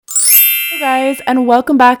Guys, and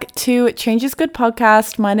welcome back to Change is Good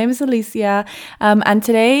podcast. My name is Alicia, and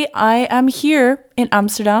today I am here in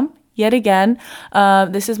Amsterdam yet again.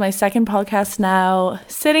 This is my second podcast now,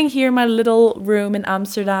 sitting here in my little room in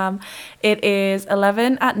Amsterdam. It is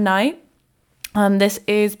 11 at night. This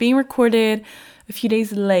is being recorded a few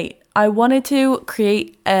days late. I wanted to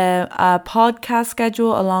create a podcast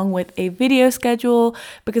schedule along with a video schedule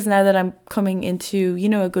because now that I'm coming into,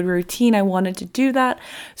 a good routine, I wanted to do that.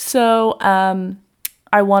 So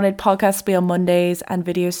I wanted podcasts to be on Mondays and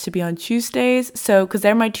videos to be on Tuesdays. So because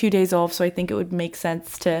they're my 2 days off, so I think it would make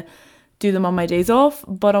sense to do them on my days off.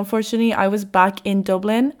 But unfortunately, I was back in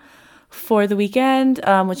Dublin for the weekend,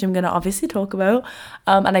 which I'm going to obviously talk about.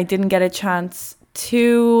 And I didn't get a chance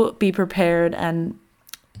to be prepared and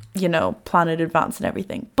plan in advance and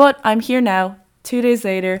everything. But I'm here now, 2 days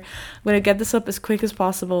later. I'm going to get this up as quick as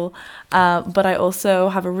possible. But I also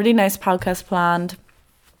have a really nice podcast planned.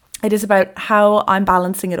 It is about how I'm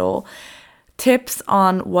balancing it all. Tips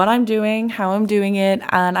on what I'm doing, how I'm doing it,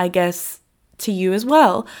 and I guess to you as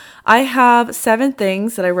well. I have 7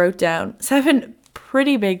 things that I wrote down. 7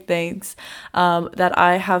 pretty big things that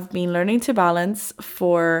I have been learning to balance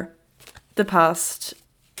for the past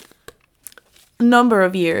number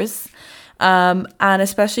of years, and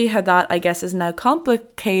especially how that I guess is now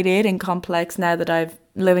complicated and complex now that I've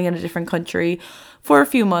living in a different country for a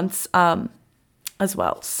few months as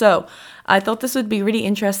well. So I thought this would be really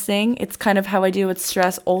interesting. It's kind of how I deal with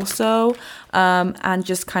stress also, and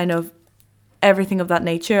just kind of everything of that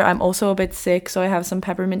nature. I'm also a bit sick, so I have some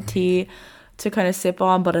peppermint tea to kind of sip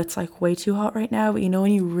on, but it's like way too hot right now. But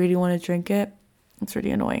when you really want to drink it, it's really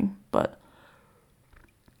annoying. But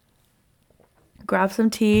grab some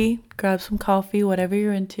tea, grab some coffee, whatever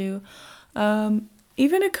you're into.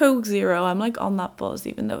 Even a Coke Zero, I'm like on that buzz,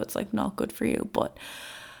 even though it's like not good for you. But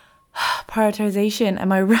prioritization,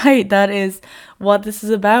 am I right? That is what this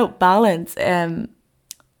is about, balance.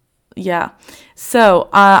 Yeah. So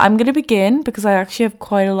I'm going to begin because I actually have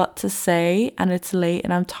quite a lot to say and it's late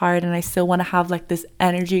and I'm tired and I still want to have like this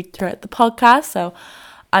energy throughout the podcast. So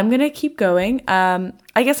I'm going to keep going.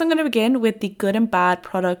 I guess I'm going to begin with the good and bad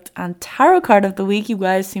product and tarot card of the week. You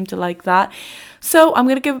guys seem to like that. So I'm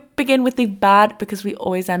going to begin with the bad because we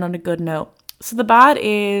always end on a good note. So the bad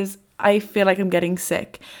is I feel like I'm getting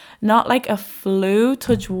sick. Not like a flu,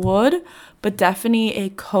 touch wood, but definitely a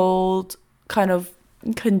cold kind of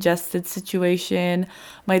congested situation.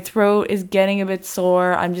 My throat is getting a bit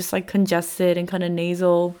sore. I'm just like congested and kind of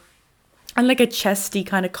nasal and like a chesty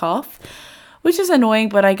kind of cough, which is annoying,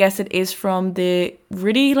 but I guess it is from the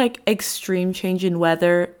really like extreme change in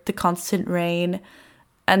weather, the constant rain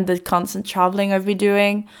and the constant traveling I've been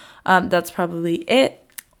doing. That's probably it.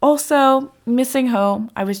 Also, missing home.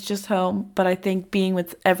 I was just home, but I think being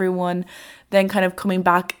with everyone, then kind of coming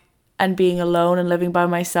back and being alone and living by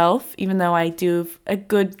myself, even though I do have a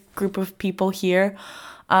good group of people here,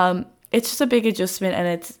 it's just a big adjustment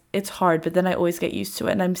and it's hard, but then I always get used to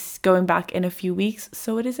it and I'm going back in a few weeks,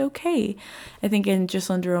 so it is okay. I think in just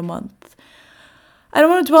under a month. I don't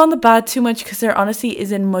want to dwell on the bad too much because there honestly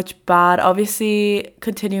isn't much bad. Obviously,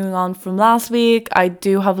 continuing on from last week, I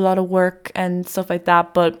do have a lot of work and stuff like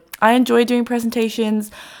that, but I enjoy doing presentations.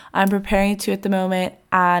 I'm preparing to at the moment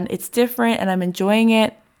and it's different and I'm enjoying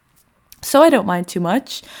it. So I don't mind too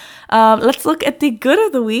much. Let's look at the good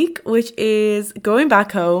of the week, which is going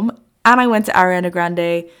back home. And I went to Ariana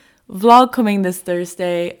Grande. Vlog coming this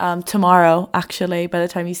Thursday, tomorrow, actually, by the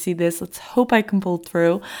time you see this. Let's hope I can pull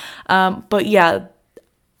through. But yeah,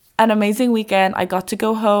 an amazing weekend. I got to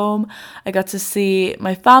go home. I got to see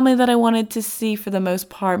my family that I wanted to see for the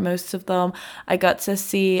most part, most of them. I got to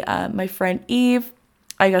see my friend Eve.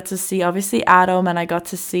 I got to see, obviously, Adam. And I got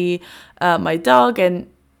to see my dog and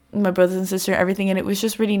my brothers and sister and everything, and it was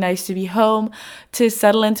just really nice to be home, to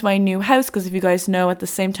settle into my new house, because if you guys know, at the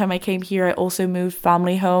same time I came here I also moved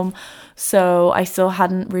family home, so I still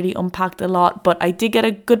hadn't really unpacked a lot, but I did get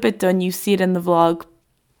a good bit done. You see it in the vlog,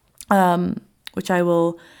 which that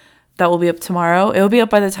will be up tomorrow. It will be up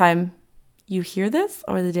by the time you hear this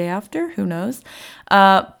or the day after, who knows,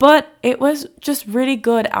 but it was just really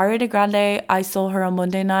good. Ariana Grande, I saw her on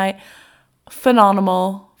Monday night.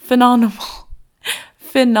 Phenomenal,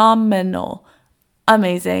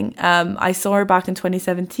 amazing. I saw her back in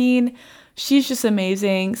 2017. She's just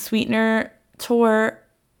amazing. Sweetener tour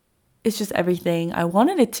is just everything I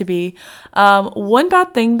wanted it to be. One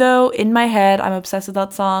bad thing though, in my head, I'm obsessed with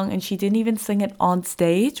that song, and she didn't even sing it on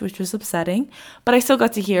stage, which was upsetting, but I still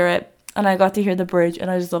got to hear it, and I got to hear the bridge,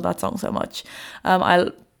 and I just love that song so much.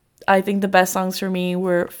 I think the best songs for me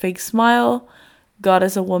were Fake Smile, God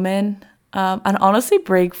is a Woman, and honestly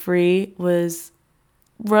Break Free was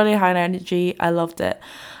really high energy. I loved it.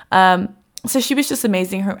 So she was just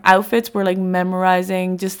amazing. Her outfits were like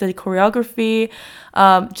memorizing, just the choreography,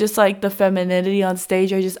 just like the femininity on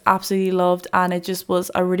stage. I just absolutely loved, and it just was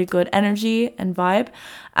a really good energy and vibe.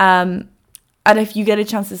 And if you get a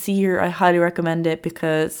chance to see her, I highly recommend it,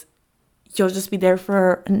 because you'll just be there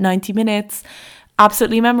for 90 minutes,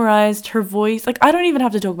 absolutely memorized. Her voice, like, I don't even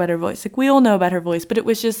have to talk about her voice. Like, we all know about her voice, but it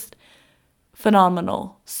was just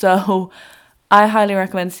phenomenal. So I highly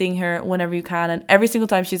recommend seeing her whenever you can. And every single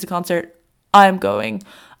time she's a concert, I'm going,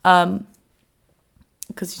 because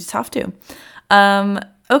you just have to.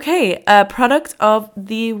 Okay, product of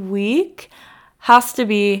the week has to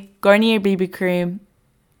be Garnier BB cream,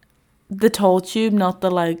 the tall tube, not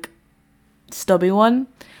the like stubby one.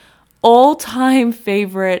 All-time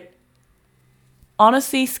favorite,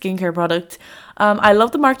 honestly, skincare product. I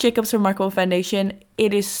love the Marc Jacobs Remarkable Foundation.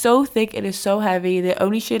 It is so thick, it is so heavy. The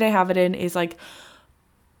only shade I have it in is like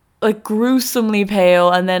gruesomely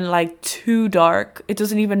pale, and then like too dark. It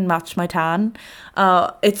doesn't even match my tan.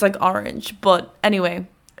 It's like orange, but anyway,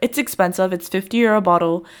 it's expensive. It's €50 a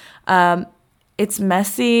bottle. It's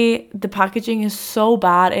messy. The packaging is so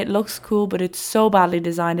bad. It looks cool, but it's so badly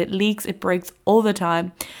designed. It leaks, it breaks all the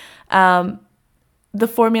time. The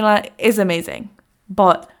formula is amazing,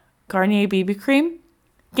 but Garnier BB cream,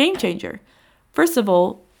 game changer. First of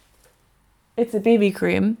all, it's a BB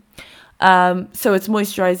cream. So it's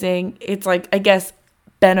moisturizing. It's like, I guess,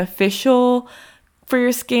 beneficial for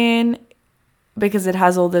your skin because it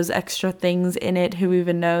has all those extra things in it. Who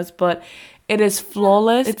even knows? But it is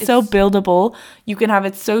flawless. It's so buildable. You can have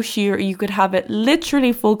it so sheer. You could have it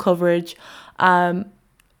literally full coverage.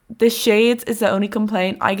 The shades is the only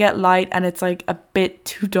complaint. I get light and it's like a bit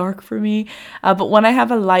too dark for me. But when I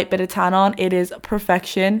have a light bit of tan on, it is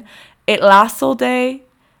perfection. It lasts all day.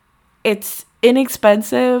 It's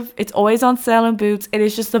inexpensive. It's always on sale in Boots. It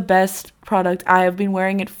is just the best product. I have been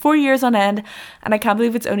wearing it for years on end, and I can't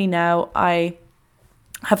believe it's only now I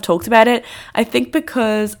have talked about it. I think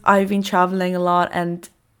because I've been traveling a lot and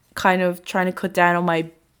kind of trying to cut down on my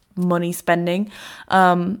money spending,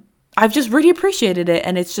 I've just really appreciated it,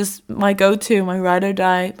 and it's just my go-to, my ride or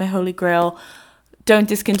die, my holy grail. Don't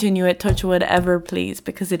discontinue it, touch wood, ever please,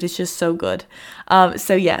 because it is just so good.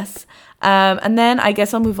 So yes. And then I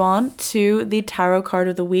guess I'll move on to the tarot card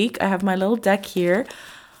of the week. I have my little deck here.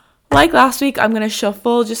 Like last week, I'm going to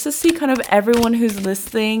shuffle just to see kind of everyone who's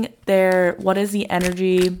listening there. What is the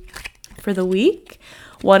energy for the week?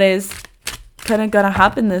 What is kind of going to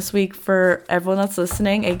happen this week for everyone that's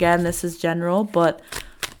listening? Again, this is general, but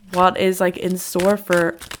what is like in store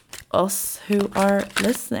for us who are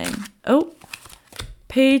listening? Oh,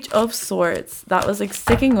 Page of Swords. That was like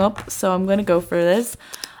sticking up, so I'm going to go for this.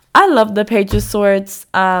 I love the Page of Swords.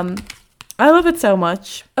 I love it so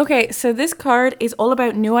much. Okay, so this card is all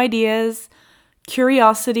about new ideas,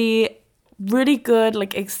 curiosity, really good,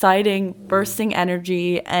 like exciting, bursting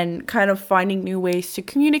energy, and kind of finding new ways to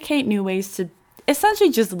communicate, new ways to essentially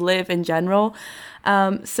just live in general.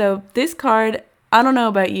 So this card, I don't know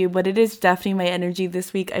about you, but it is definitely my energy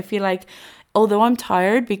this week. I feel like although I'm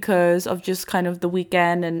tired because of just kind of the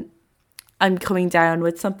weekend and I'm coming down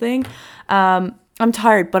with something, I'm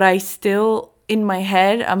tired, but I still, in my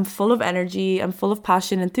head, I'm full of energy, I'm full of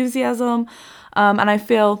passion, enthusiasm, and I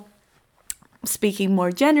feel, speaking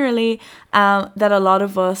more generally, that a lot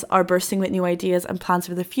of us are bursting with new ideas and plans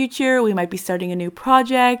for the future. We might be starting a new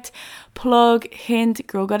project. Plug, hint,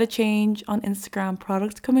 Girl Gotta Change on Instagram,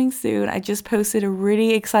 product coming soon. I just posted a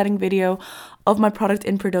really exciting video of my product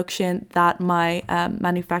in production that my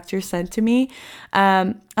manufacturer sent to me.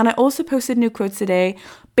 And I also posted new quotes today,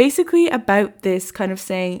 basically about this, kind of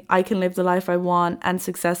saying I can live the life I want and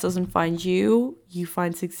success doesn't find you, you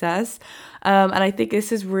find success. And I think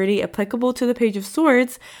this is really applicable to the Page of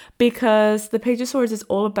Swords, because the Page of Swords is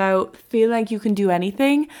all about feeling like you can do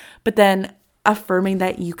anything, but then affirming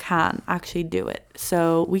that you can actually do it.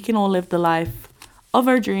 So we can all live the life of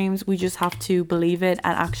our dreams. We just have to believe it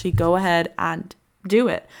and actually go ahead and do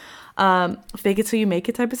it. Fake it till you make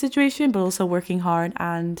it type of situation, but also working hard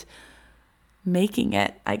and making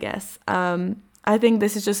it, I guess. I think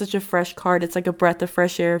this is just such a fresh card. It's like a breath of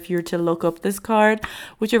fresh air if you were to look up this card,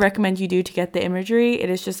 which I recommend you do to get the imagery.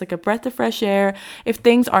 It is just like a breath of fresh air. If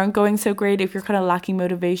things aren't going so great, if you're kind of lacking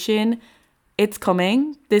motivation, it's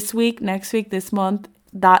coming this week, next week, this month.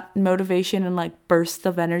 That motivation and like burst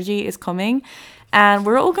of energy is coming, and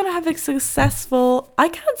we're all gonna have a successful, I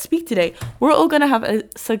can't speak today, we're all gonna have a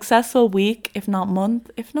successful week, if not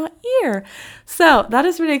month, if not year. So that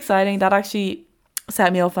is really exciting. That actually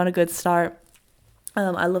set me off on a good start.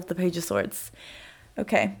 I love the Page of Swords.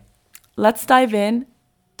 Okay, let's dive in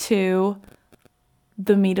to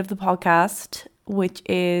the meat of the podcast, which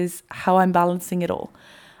is how I'm balancing it all.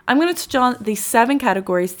 I'm going to touch on the 7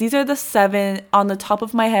 categories. These are the 7 on the top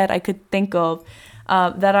of my head I could think of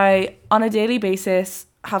that I, on a daily basis,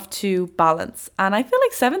 have to balance. And I feel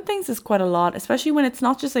like 7 things is quite a lot, especially when it's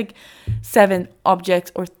not just like 7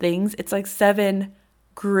 objects or things. It's like 7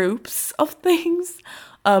 groups of things,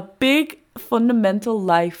 big fundamental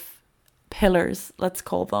life pillars, let's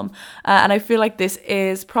call them. And I feel like this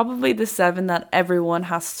is probably the 7 that everyone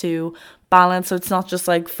has to balance. So it's not just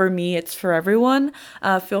like for me, it's for everyone.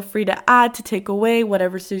 Feel free to add, to take away,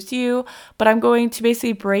 whatever suits you. But I'm going to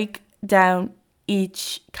basically break down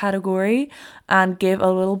each category and give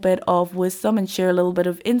a little bit of wisdom and share a little bit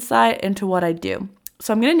of insight into what I do.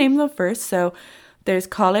 So I'm going to name them first. So there's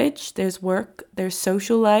college, there's work, there's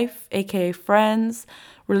social life, aka friends,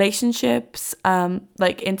 relationships,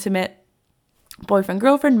 like intimate boyfriend,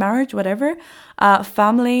 girlfriend, marriage, whatever,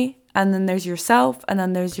 family, and then there's yourself, and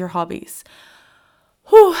then there's your hobbies.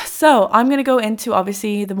 So I'm going to go into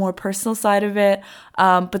obviously the more personal side of it,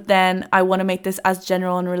 but then I want to make this as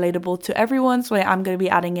general and relatable to everyone. So I'm going to be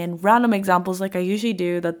adding in random examples like I usually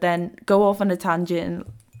do that then go off on a tangent.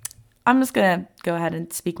 I'm just going to go ahead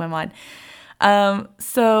and speak my mind.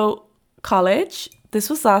 So college, this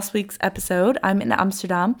was last week's episode. I'm in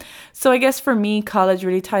Amsterdam. So I guess for me, college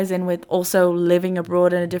really ties in with also living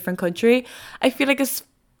abroad in a different country. I feel like as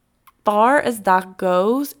far as that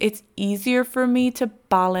goes, it's easier for me to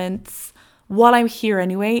balance while I'm here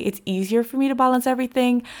anyway. It's easier for me to balance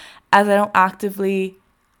everything as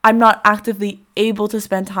I'm not actively able to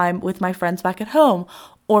spend time with my friends back at home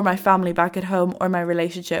or my family back at home or my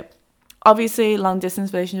relationship. Obviously, long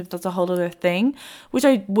distance relationship, that's a whole other thing, which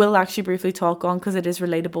I will actually briefly talk on because it is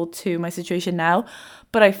relatable to my situation now.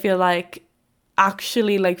 But I feel like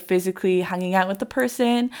actually like physically hanging out with the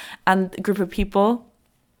person and a group of people,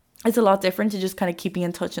 it's a lot different to just kind of keeping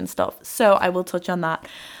in touch and stuff. So I will touch on that.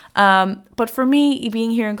 But for me,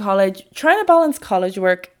 being here in college, trying to balance college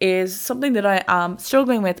work is something that I am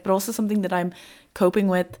struggling with, but also something that I'm coping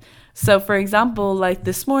with. So for example, like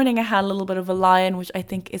this morning, I had a little bit of a lie-in, which I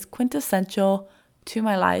think is quintessential to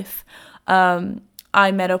my life.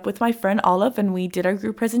 I met up with my friend Olive and we did our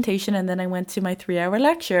group presentation, and then I went to my 3-hour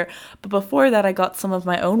lecture. But before that, I got some of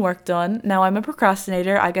my own work done. Now I'm a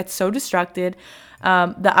procrastinator. I get so distracted.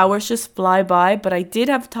 The hours just fly by, but I did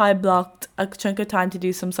have time blocked a chunk of time to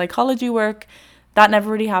do some psychology work. That never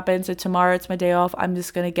really happened. So tomorrow it's my day off. I'm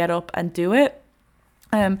just going to get up and do it.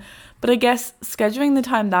 But I guess scheduling the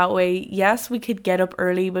time that way, yes, we could get up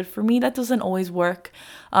early, but for me, that doesn't always work.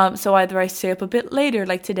 So either I stay up a bit later,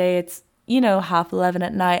 like today, it's 11:30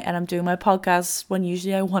 at night and I'm doing my podcast when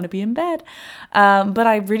usually I want to be in bed. But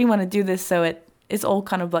I really want to do this, so it is all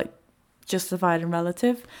kind of like justified and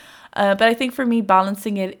relative. But I think for me,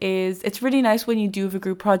 balancing it's really nice when you do have a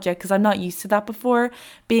group project, because I'm not used to that before.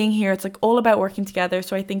 Being here, it's like all about working together.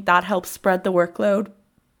 So I think that helps spread the workload.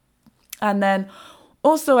 And then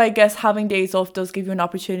also, I guess having days off does give you an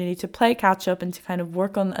opportunity to play catch up and to kind of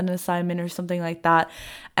work on an assignment or something like that.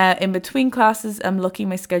 In between classes, I'm lucky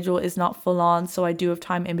my schedule is not full on, so I do have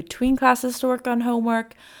time in between classes to work on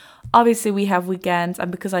homework. Obviously, we have weekends, and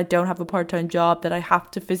because I don't have a part-time job that I have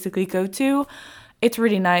to physically go to, it's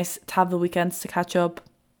really nice to have the weekends to catch up.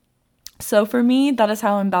 So for me, that is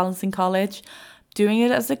how I'm balancing college, doing it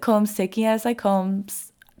as it comes, taking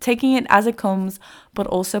it as it comes, but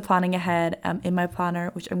also planning ahead in my planner,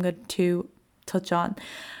 which I'm going to touch on.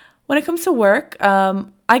 When it comes to work,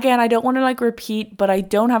 again, I don't want to repeat, but I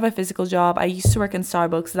don't have a physical job. I used to work in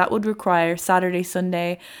Starbucks. So that would require Saturday,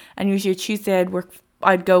 Sunday, and usually Tuesday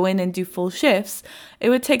I'd go in and do full shifts. It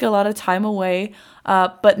would take a lot of time away.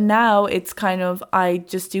 But now it's kind of, I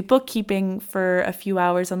just do bookkeeping for a few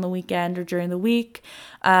hours on the weekend or during the week.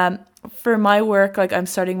 For my work, I'm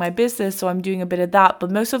starting my business, so I'm doing a bit of that, but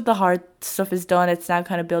most of the hard stuff is done. It's now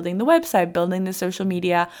kind of building the website, building the social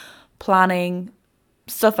media, planning,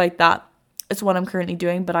 stuff like that. It's what I'm currently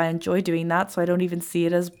doing, but I enjoy doing that, so I don't even see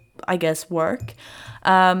it as, I guess, work.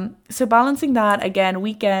 So balancing that, again,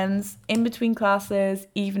 weekends, in between classes,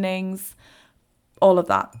 evenings, all of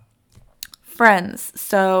that. Friends.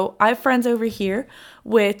 So I have friends over here,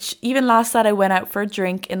 which even last night I went out for a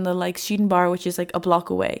drink in the student bar, which is a block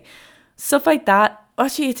away. Stuff like that.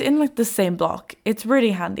 Actually, it's in the same block. It's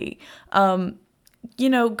really handy. Going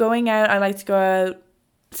out, I like to go out,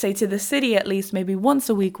 say to the city at least maybe once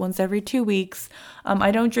a week, once every 2 weeks.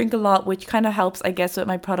 I don't drink a lot, which kind of helps, I guess, with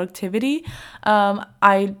my productivity.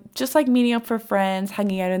 I just like meeting up for friends,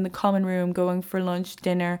 hanging out in the common room, going for lunch,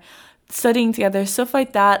 dinner, studying together, stuff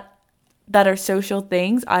like that are social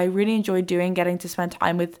things. I really enjoy doing, getting to spend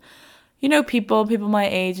time with, people my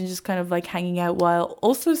age, and just kind of like hanging out, while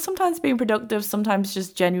also sometimes being productive, sometimes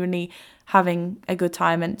just genuinely having a good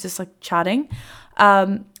time and just like chatting.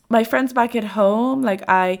 My friends back at home, like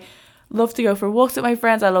I love to go for walks with my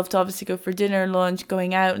friends. I love to obviously go for dinner, lunch,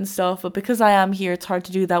 going out and stuff. But because I am here, it's hard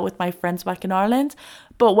to do that with my friends back in Ireland.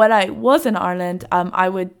 But when I was in Ireland,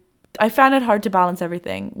 I found it hard to balance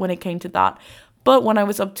everything when it came to that. But when I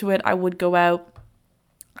was up to it, I would go out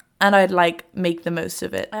and I'd like make the most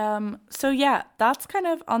of it. So yeah, that's kind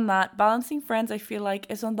of on that. Balancing friends, I feel like,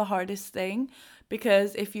 isn't the hardest thing,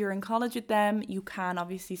 because if you're in college with them, you can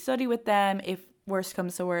obviously study with them if worst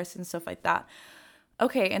comes to worst and stuff like that.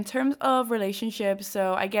 Okay, in terms of relationships,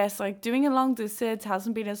 so I guess like doing a long distance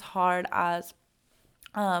hasn't been as hard as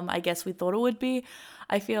I guess we thought it would be.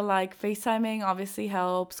 I feel like FaceTiming obviously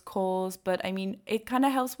helps, calls, but I mean, it kind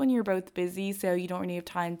of helps when you're both busy, so you don't really have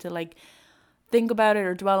time to like think about it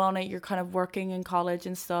or dwell on it. You're kind of working in college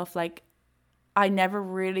and stuff. Like, I never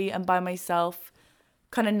really am by myself,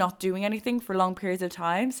 kind of not doing anything for long periods of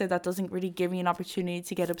time, so that doesn't really give me an opportunity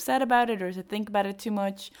to get upset about it or to think about it too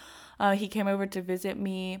much. He came over to visit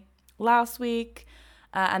me last week,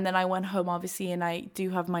 and then I went home obviously, and I do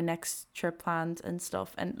have my next trip planned and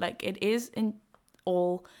stuff, and like it is in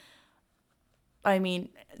all, I mean,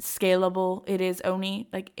 scalable. It is only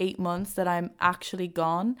like 8 months that I'm actually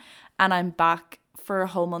gone, and I'm back for a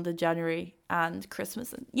whole month of January and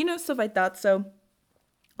Christmas and stuff like that. So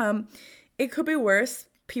um it could be worse.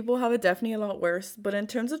 People have it definitely a lot worse, but in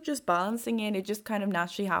terms of just balancing it just kind of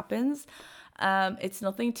naturally happens. It's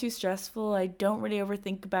nothing too stressful. I don't really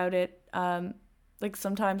overthink about it. Like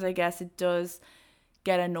sometimes I guess it does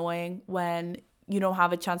get annoying when you don't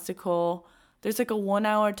have a chance to call. There's like a 1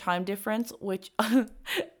 hour time difference, which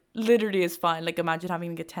literally is fine. Like imagine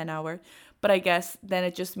having like a 10 hour. But I guess then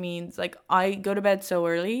it just means like I go to bed so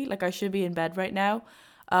early, like I should be in bed right now.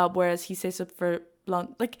 Whereas he stays up for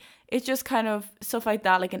long. Like it's just kind of stuff like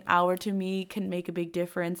that. Like an hour to me can make a big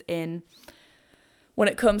difference in when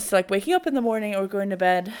it comes to like waking up in the morning or going to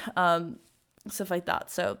bed, stuff like that.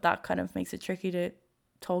 So that kind of makes it tricky to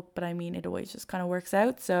talk, but I mean, it always just kind of works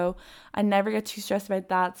out. So I never get too stressed about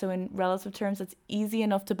that. So in relative terms, it's easy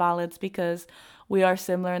enough to balance because we are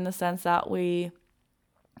similar in the sense that we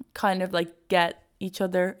kind of like get each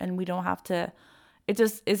other and we don't have to, it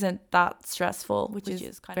just isn't that stressful, which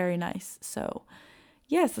is kind of very nice. So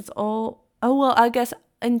yes, that's all. Oh, well, I guess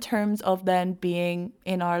in terms of then being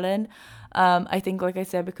in Ireland, I think, like I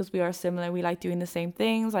said, because we are similar, we like doing the same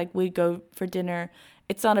things. Like we go for dinner.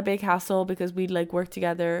 It's not a big hassle because we like work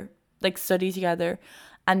together, like study together,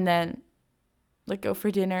 and then like go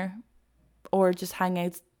for dinner or just hang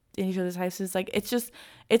out in each other's houses. Like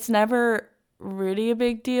it's never really a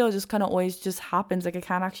big deal. It just kind of always just happens. Like I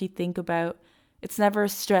can't actually think about, it's never a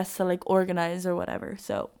stress to like organize or whatever.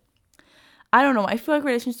 So I don't know. I feel like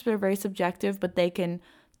relationships are very subjective, but they can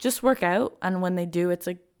just work out. And when they do, it's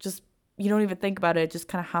like just, you don't even think about it. It just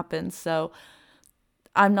kind of happens. So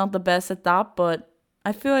I'm not the best at that, but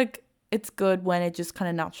I feel like it's good when it just kind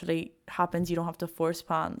of naturally happens. You don't have to force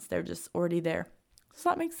plans. They're just already there. Does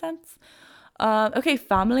that make sense? Okay,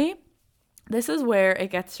 family. This is where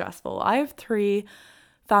it gets stressful. I have 3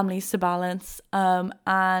 families to balance.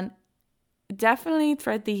 And definitely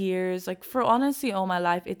throughout the years, like for honestly all my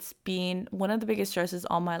life, it's been one of the biggest stresses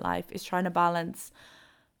on my life is trying to balance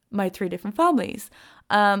my 3 different families.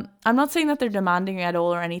 I'm not saying that they're demanding at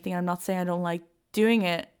all or anything. I'm not saying I don't like doing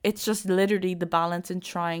it. It's just literally the balance in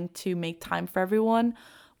trying to make time for everyone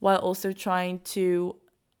while also trying to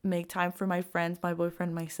make time for my friends, my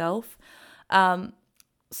boyfriend, myself.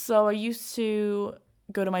 So I used to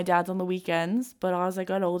go to my dad's on the weekends, but as I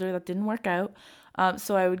got older, that didn't work out.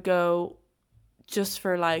 So I would go just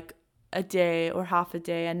for like a day or half a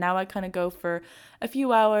day, and now I kind of go for a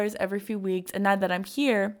few hours every few weeks. And now that I'm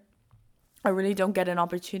here, I really don't get an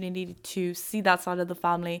opportunity to see that side of the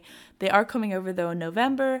family. They are coming over though in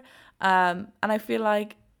November, and I feel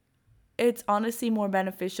like it's honestly more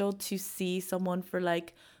beneficial to see someone for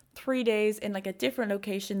like 3 days in like a different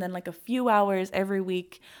location than like a few hours every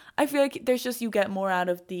week. I feel like there's just, you get more out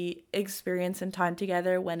of the experience and time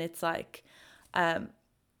together when it's like a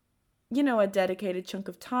dedicated chunk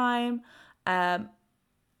of time,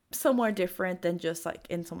 somewhere different than just like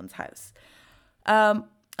in someone's house.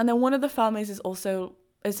 And then one of the families is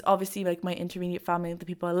obviously like my intermediate family, the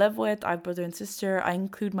people I live with. I have brother and sister. I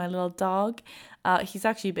include my little dog. He's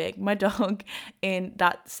actually big, my dog, in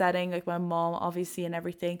that setting, like my mom, obviously, and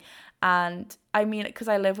everything. And I mean, because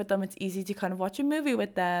I live with them, it's easy to kind of watch a movie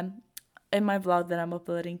with them. In my vlog that I'm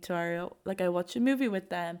uploading tomorrow, like I watch a movie with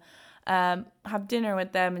them, have dinner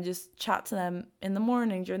with them, and just chat to them in the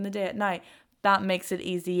morning, during the day, at night. that makes it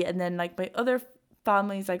easy. And then like my other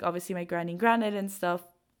families, like obviously my granny and granddad and stuff,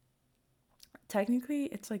 technically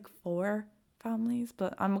it's like 4 families,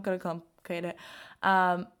 but I'm not gonna complicate it.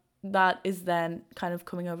 That is then kind of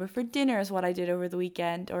coming over for dinner is what I did over the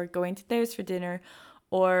weekend, or going to theirs for dinner,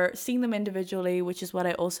 or seeing them individually, which is what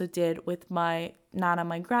I also did with my nana,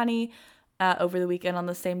 my granny, over the weekend. On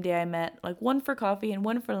the same day I met, like one for coffee and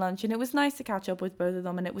one for lunch, and it was nice to catch up with both of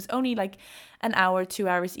them, and it was only like an hour, 2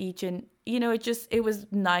 hours each, and you know, it was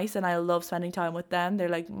nice, and I love spending time with them. They're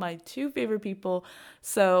like my 2 favorite people,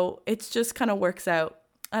 so it's just kind of works out.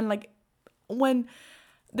 And like when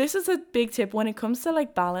this is a big tip when it comes to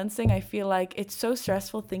like balancing. I feel like it's so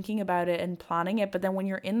stressful thinking about it and planning it, but then when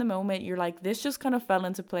you're in the moment, you're like, this just kind of fell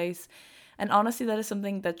into place. And honestly, that is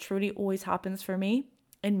something that truly always happens for me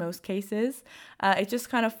in most cases. It just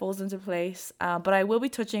kind of falls into place. But I will be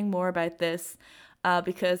touching more about this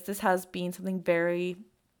because this has been something very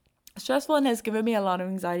stressful and has given me a lot of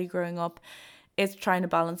anxiety growing up. Is trying to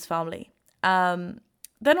balance family.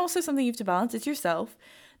 Then also something you have to balance is yourself.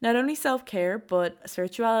 Not only self-care, but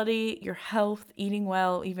spirituality, your health, eating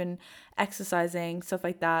well, even exercising, stuff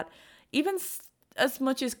like that. Even as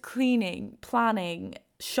much as cleaning, planning,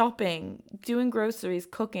 shopping, doing groceries,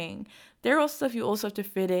 cooking. They're all stuff you also have to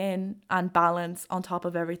fit in and balance on top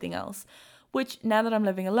of everything else. Which now that I'm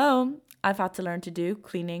living alone, I've had to learn to do,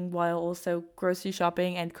 cleaning while also grocery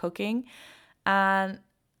shopping and cooking. And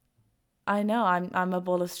I know I'm a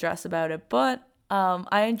ball of stress about it, but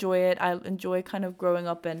I enjoy it. I enjoy kind of growing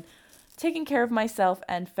up and taking care of myself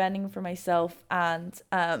and fending for myself. And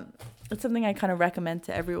it's something I kind of recommend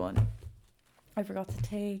to everyone. I forgot to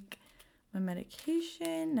take my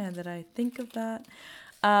medication now that I think of that.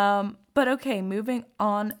 But okay, moving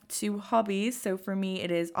on to hobbies. So for me,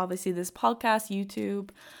 it is obviously this podcast, YouTube.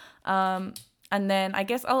 And then I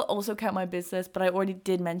guess I'll also count my business, but I already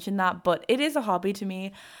did mention that. But it is a hobby to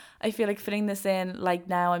me. I feel like fitting this in, like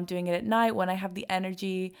now I'm doing it at night when I have the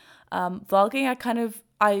energy. Vlogging,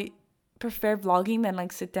 I prefer vlogging than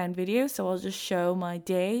like sit down videos. So I'll just show my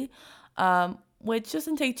day, which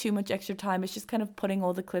doesn't take too much extra time. It's just kind of putting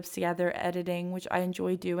all the clips together, editing, which I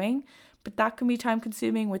enjoy doing. But that can be time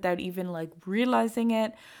consuming without even like realizing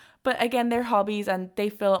it. But again, they're hobbies and they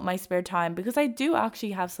fill up my spare time because I do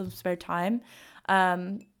actually have some spare time.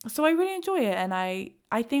 So I really enjoy it, and I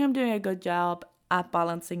think I'm doing a good job at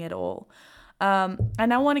balancing it all.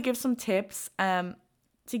 And I want to give some tips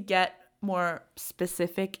to get more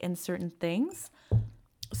specific in certain things.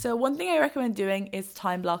 So one thing I recommend doing is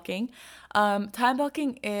time blocking. Time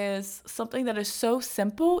blocking is something that is so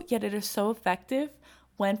simple, yet it is so effective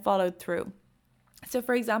when followed through. So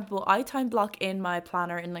for example, I time block in my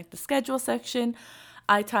planner in like the schedule section.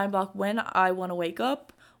 I time block when I want to wake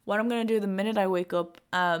up, what I'm going to do the minute I wake up,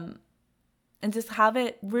 and just have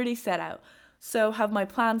it really set out. So have my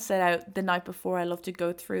plan set out the night before. I love to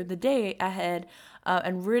go through the day ahead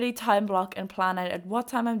and really time block and plan out at what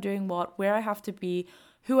time I'm doing what, where I have to be,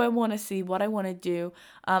 who I want to see, what I want to do,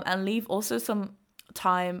 and leave also some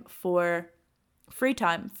time for free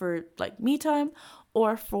time, for like me time,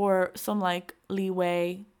 or for some like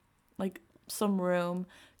leeway, like some room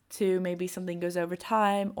to maybe something goes over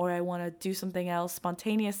time, or I want to do something else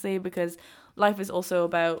spontaneously, because life is also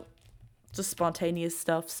about just spontaneous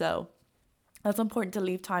stuff. So that's important to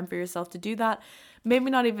leave time for yourself to do that. Maybe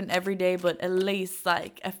not even every day, but at least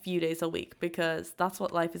like a few days a week, because that's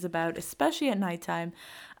what life is about, especially at nighttime.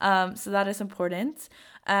 So that is important.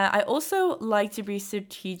 I also like to be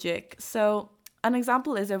strategic. So an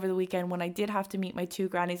example is over the weekend when I did have to meet my 2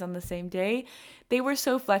 grannies on the same day. They were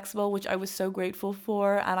so flexible, which I was so grateful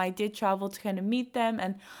for. And I did travel to kind of meet them.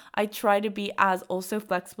 And I tried to be as also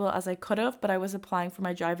flexible as I could have. But I was applying for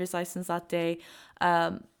my driver's license that day.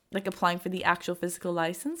 Like applying for the actual physical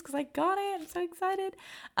license because I got it. I'm so excited.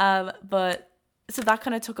 But so that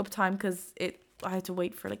kind of took up time because I had to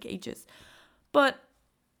wait for like ages. But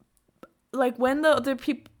like when the other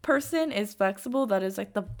person is flexible, that is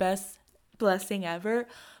like the best blessing ever.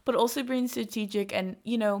 But also being strategic and,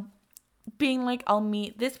 you know, being like, I'll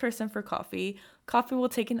meet this person for coffee. Coffee will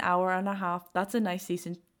take an hour and a half. That's a nice,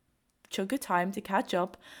 decent chunk of time to catch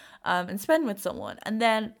up and spend with someone. And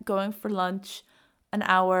then going for lunch, an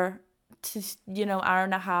hour to, you know, hour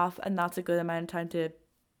and a half, and that's a good amount of time to,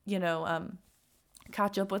 you know,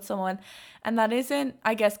 catch up with someone. And that isn't,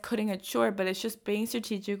 I guess, cutting it short, but it's just being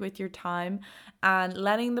strategic with your time and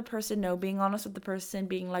letting the person know, being honest with the person,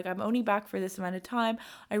 being like, I'm only back for this amount of time.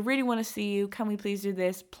 I really want to see you. Can we please do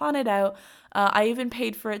this? Plan it out. I even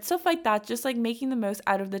paid for it. Stuff like that. Just like making the most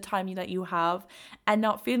out of the time that you have and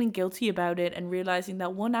not feeling guilty about it, and realizing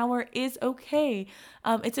that 1 hour is okay.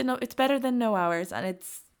 It's better than no hours, and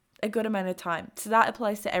a good amount of time. So that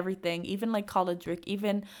applies to everything, even like college work,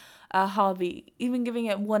 even a hobby, even giving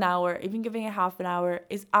it 1 hour, even giving it half an hour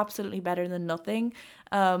is absolutely better than nothing.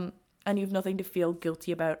 And you have nothing to feel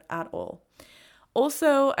guilty about at all.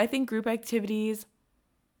 Also, I think group activities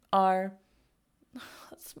are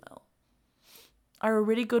are a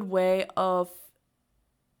really good way of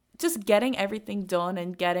just getting everything done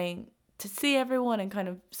and getting to see everyone and kind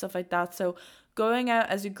of stuff like that. So going out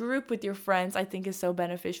as a group with your friends, I think is so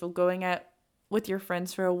beneficial. Going out with your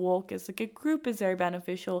friends for a walk as like a group is very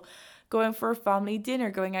beneficial. Going for a family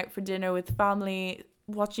dinner, going out for dinner with family,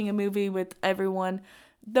 watching a movie with everyone,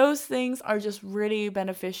 those things are just really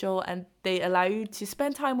beneficial, and they allow you to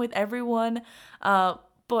spend time with everyone,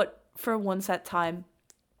 but for one set time,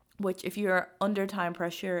 which if you're under time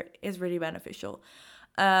pressure is really beneficial.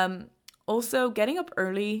 Also, getting up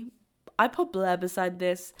early, I put blah beside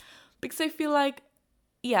this because I feel like,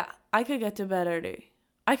 yeah, I could get to bed early.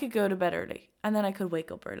 I could go to bed early and then I could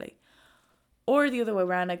wake up early. Or the other way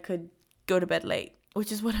around, I could go to bed late,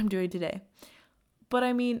 which is what I'm doing today. But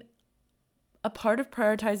I mean, a part of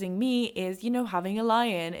prioritizing me is, having a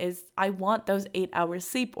lie-in is I want those 8 hours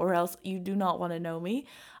sleep, or else you do not want to know me.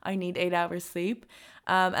 I need 8 hours sleep.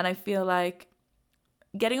 And I feel like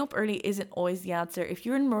getting up early isn't always the answer. If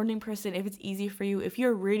you're a morning person, if it's easy for you, if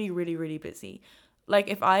you're really, really, really busy, like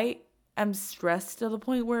if I am stressed to the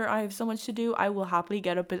point where I have so much to do, I will happily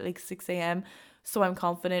get up at like 6 a.m. So I'm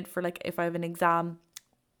confident for like if I have an exam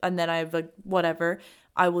and then I have like whatever,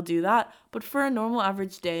 I will do that. But for a normal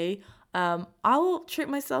average day, I will treat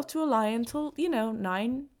myself to a lie until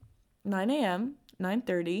 9 a.m.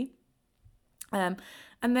 9:30.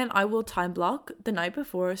 And then I will time block the night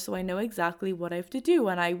before so I know exactly what I have to do,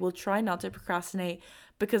 and I will try not to procrastinate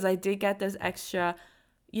because I did get those extra,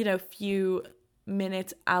 few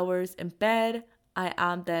minutes, hours in bed. I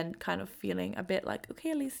am then kind of feeling a bit like,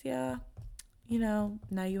 okay, Alicia, now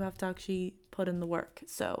you have to actually put in the work.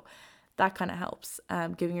 So that kind of helps.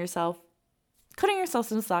 Cutting yourself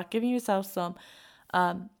some slack, giving yourself some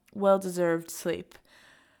well-deserved sleep.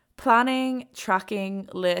 Planning, tracking,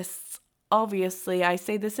 lists. Obviously, I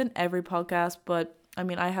say this in every podcast, but I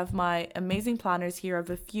mean, I have my amazing planners here. I have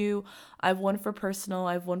a few. I have one for personal,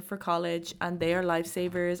 I have one for college, and they are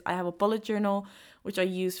lifesavers. I have a bullet journal, which I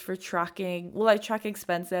use for tracking. Well, I track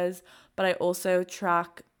expenses, but I also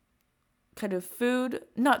track kind of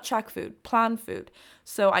plan food.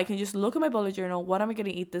 So I can just look at my bullet journal. What am I going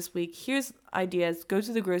to eat this week? Here's ideas. Go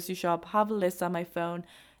to the grocery shop, have a list on my phone.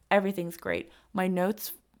 Everything's great. My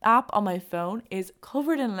notes app on my phone is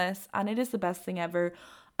covered in lists, and it is the best thing ever.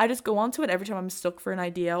 I just go onto it every time I'm stuck for an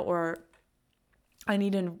idea or I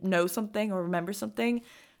need to know something or remember something,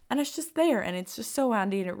 and it's just there, and it's just so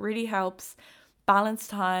handy, and it really helps balance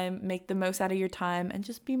time, make the most out of your time, and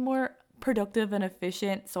just be more productive and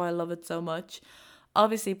efficient. So I love it so much.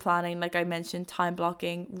 Obviously, planning, like I mentioned, time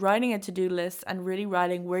blocking, writing a to-do list, and really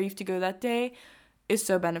writing where you have to go that day is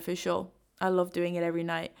so beneficial. I love doing it every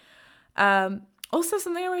night. Also,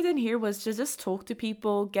 something I wrote in here was to just talk to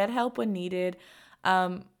people, get help when needed,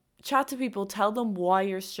 chat to people, tell them why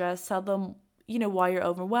you're stressed, tell them, why you're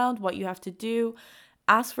overwhelmed, what you have to do,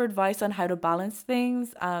 ask for advice on how to balance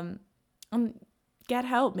things, and get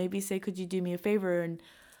help. Maybe say, could you do me a favor? And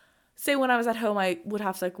say when I was at home, I would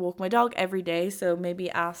have to like walk my dog every day. So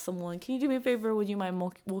maybe ask someone, can you do me a favor? Would you mind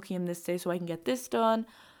walking him this day so I can get this done?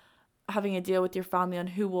 Having a deal with your family on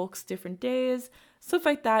who walks different days. Stuff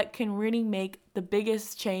like that can really make the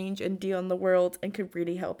biggest change and deal in the world and could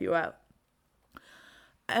really help you out.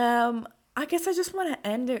 I guess I just want to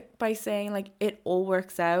end it by saying like it all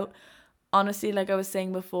works out. Honestly, like I was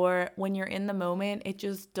saying before, when you're in the moment, it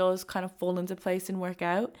just does kind of fall into place and work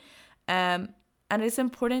out. And it's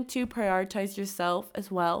important to prioritize yourself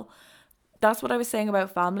as well. That's what I was saying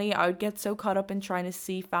about family. I would get so caught up in trying to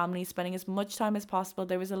see family, spending as much time as possible.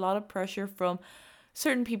 There was a lot of pressure from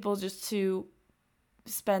certain people just to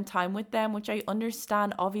spend time with them, which I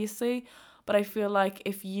understand, obviously. But I feel like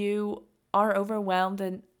if you are overwhelmed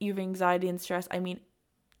and you have anxiety and stress, I mean,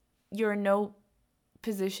 you're in no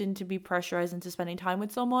position to be pressurized into spending time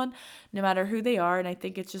with someone, no matter who they are. And I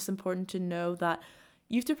think it's just important to know that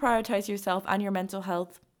you have to prioritize yourself and your mental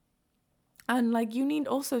health. And like you need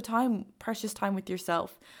also precious time with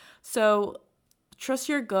yourself. So trust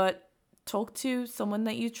your gut, talk to someone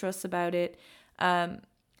that you trust about it, and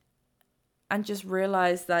just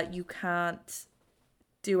realize that you can't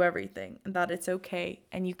do everything and that it's okay,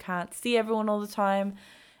 and you can't see everyone all the time,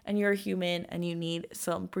 and you're a human and you need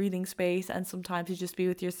some breathing space and some time to just be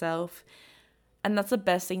with yourself. And that's the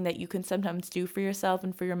best thing that you can sometimes do for yourself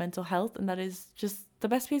and for your mental health. And that is just the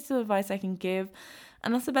best piece of advice I can give.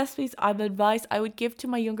 And that's the best piece of advice I would give to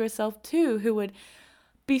my younger self too, who would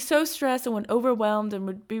be so stressed and would overwhelmed and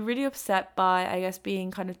would be really upset by, I guess, being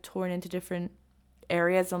kind of torn into different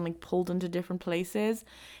areas and like pulled into different places,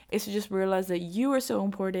 is to just realize that you are so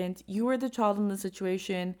important. You are the child in the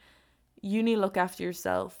situation. You need to look after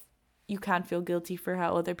yourself. You can't feel guilty for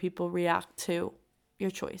how other people react to your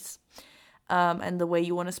choice, and the way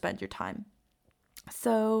you want to spend your time.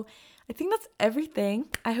 So I think that's everything.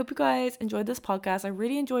 I hope you guys enjoyed this podcast. I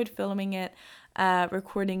really enjoyed filming it,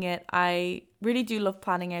 recording it. I really do love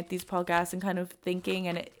planning out these podcasts and kind of thinking,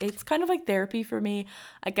 and it's kind of like therapy for me.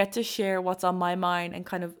 I get to share what's on my mind and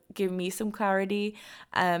kind of give me some clarity,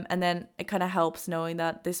 and then it kind of helps knowing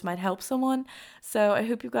that this might help someone. So I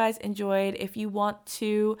hope you guys enjoyed. If you want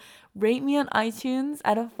to rate me on iTunes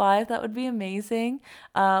out of 5, that would be amazing.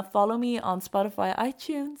 Follow me on Spotify,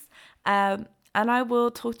 iTunes, and I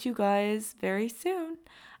will talk to you guys very soon.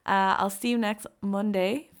 I'll see you next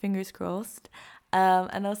Monday, fingers crossed.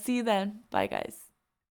 And I'll see you then. Bye, guys.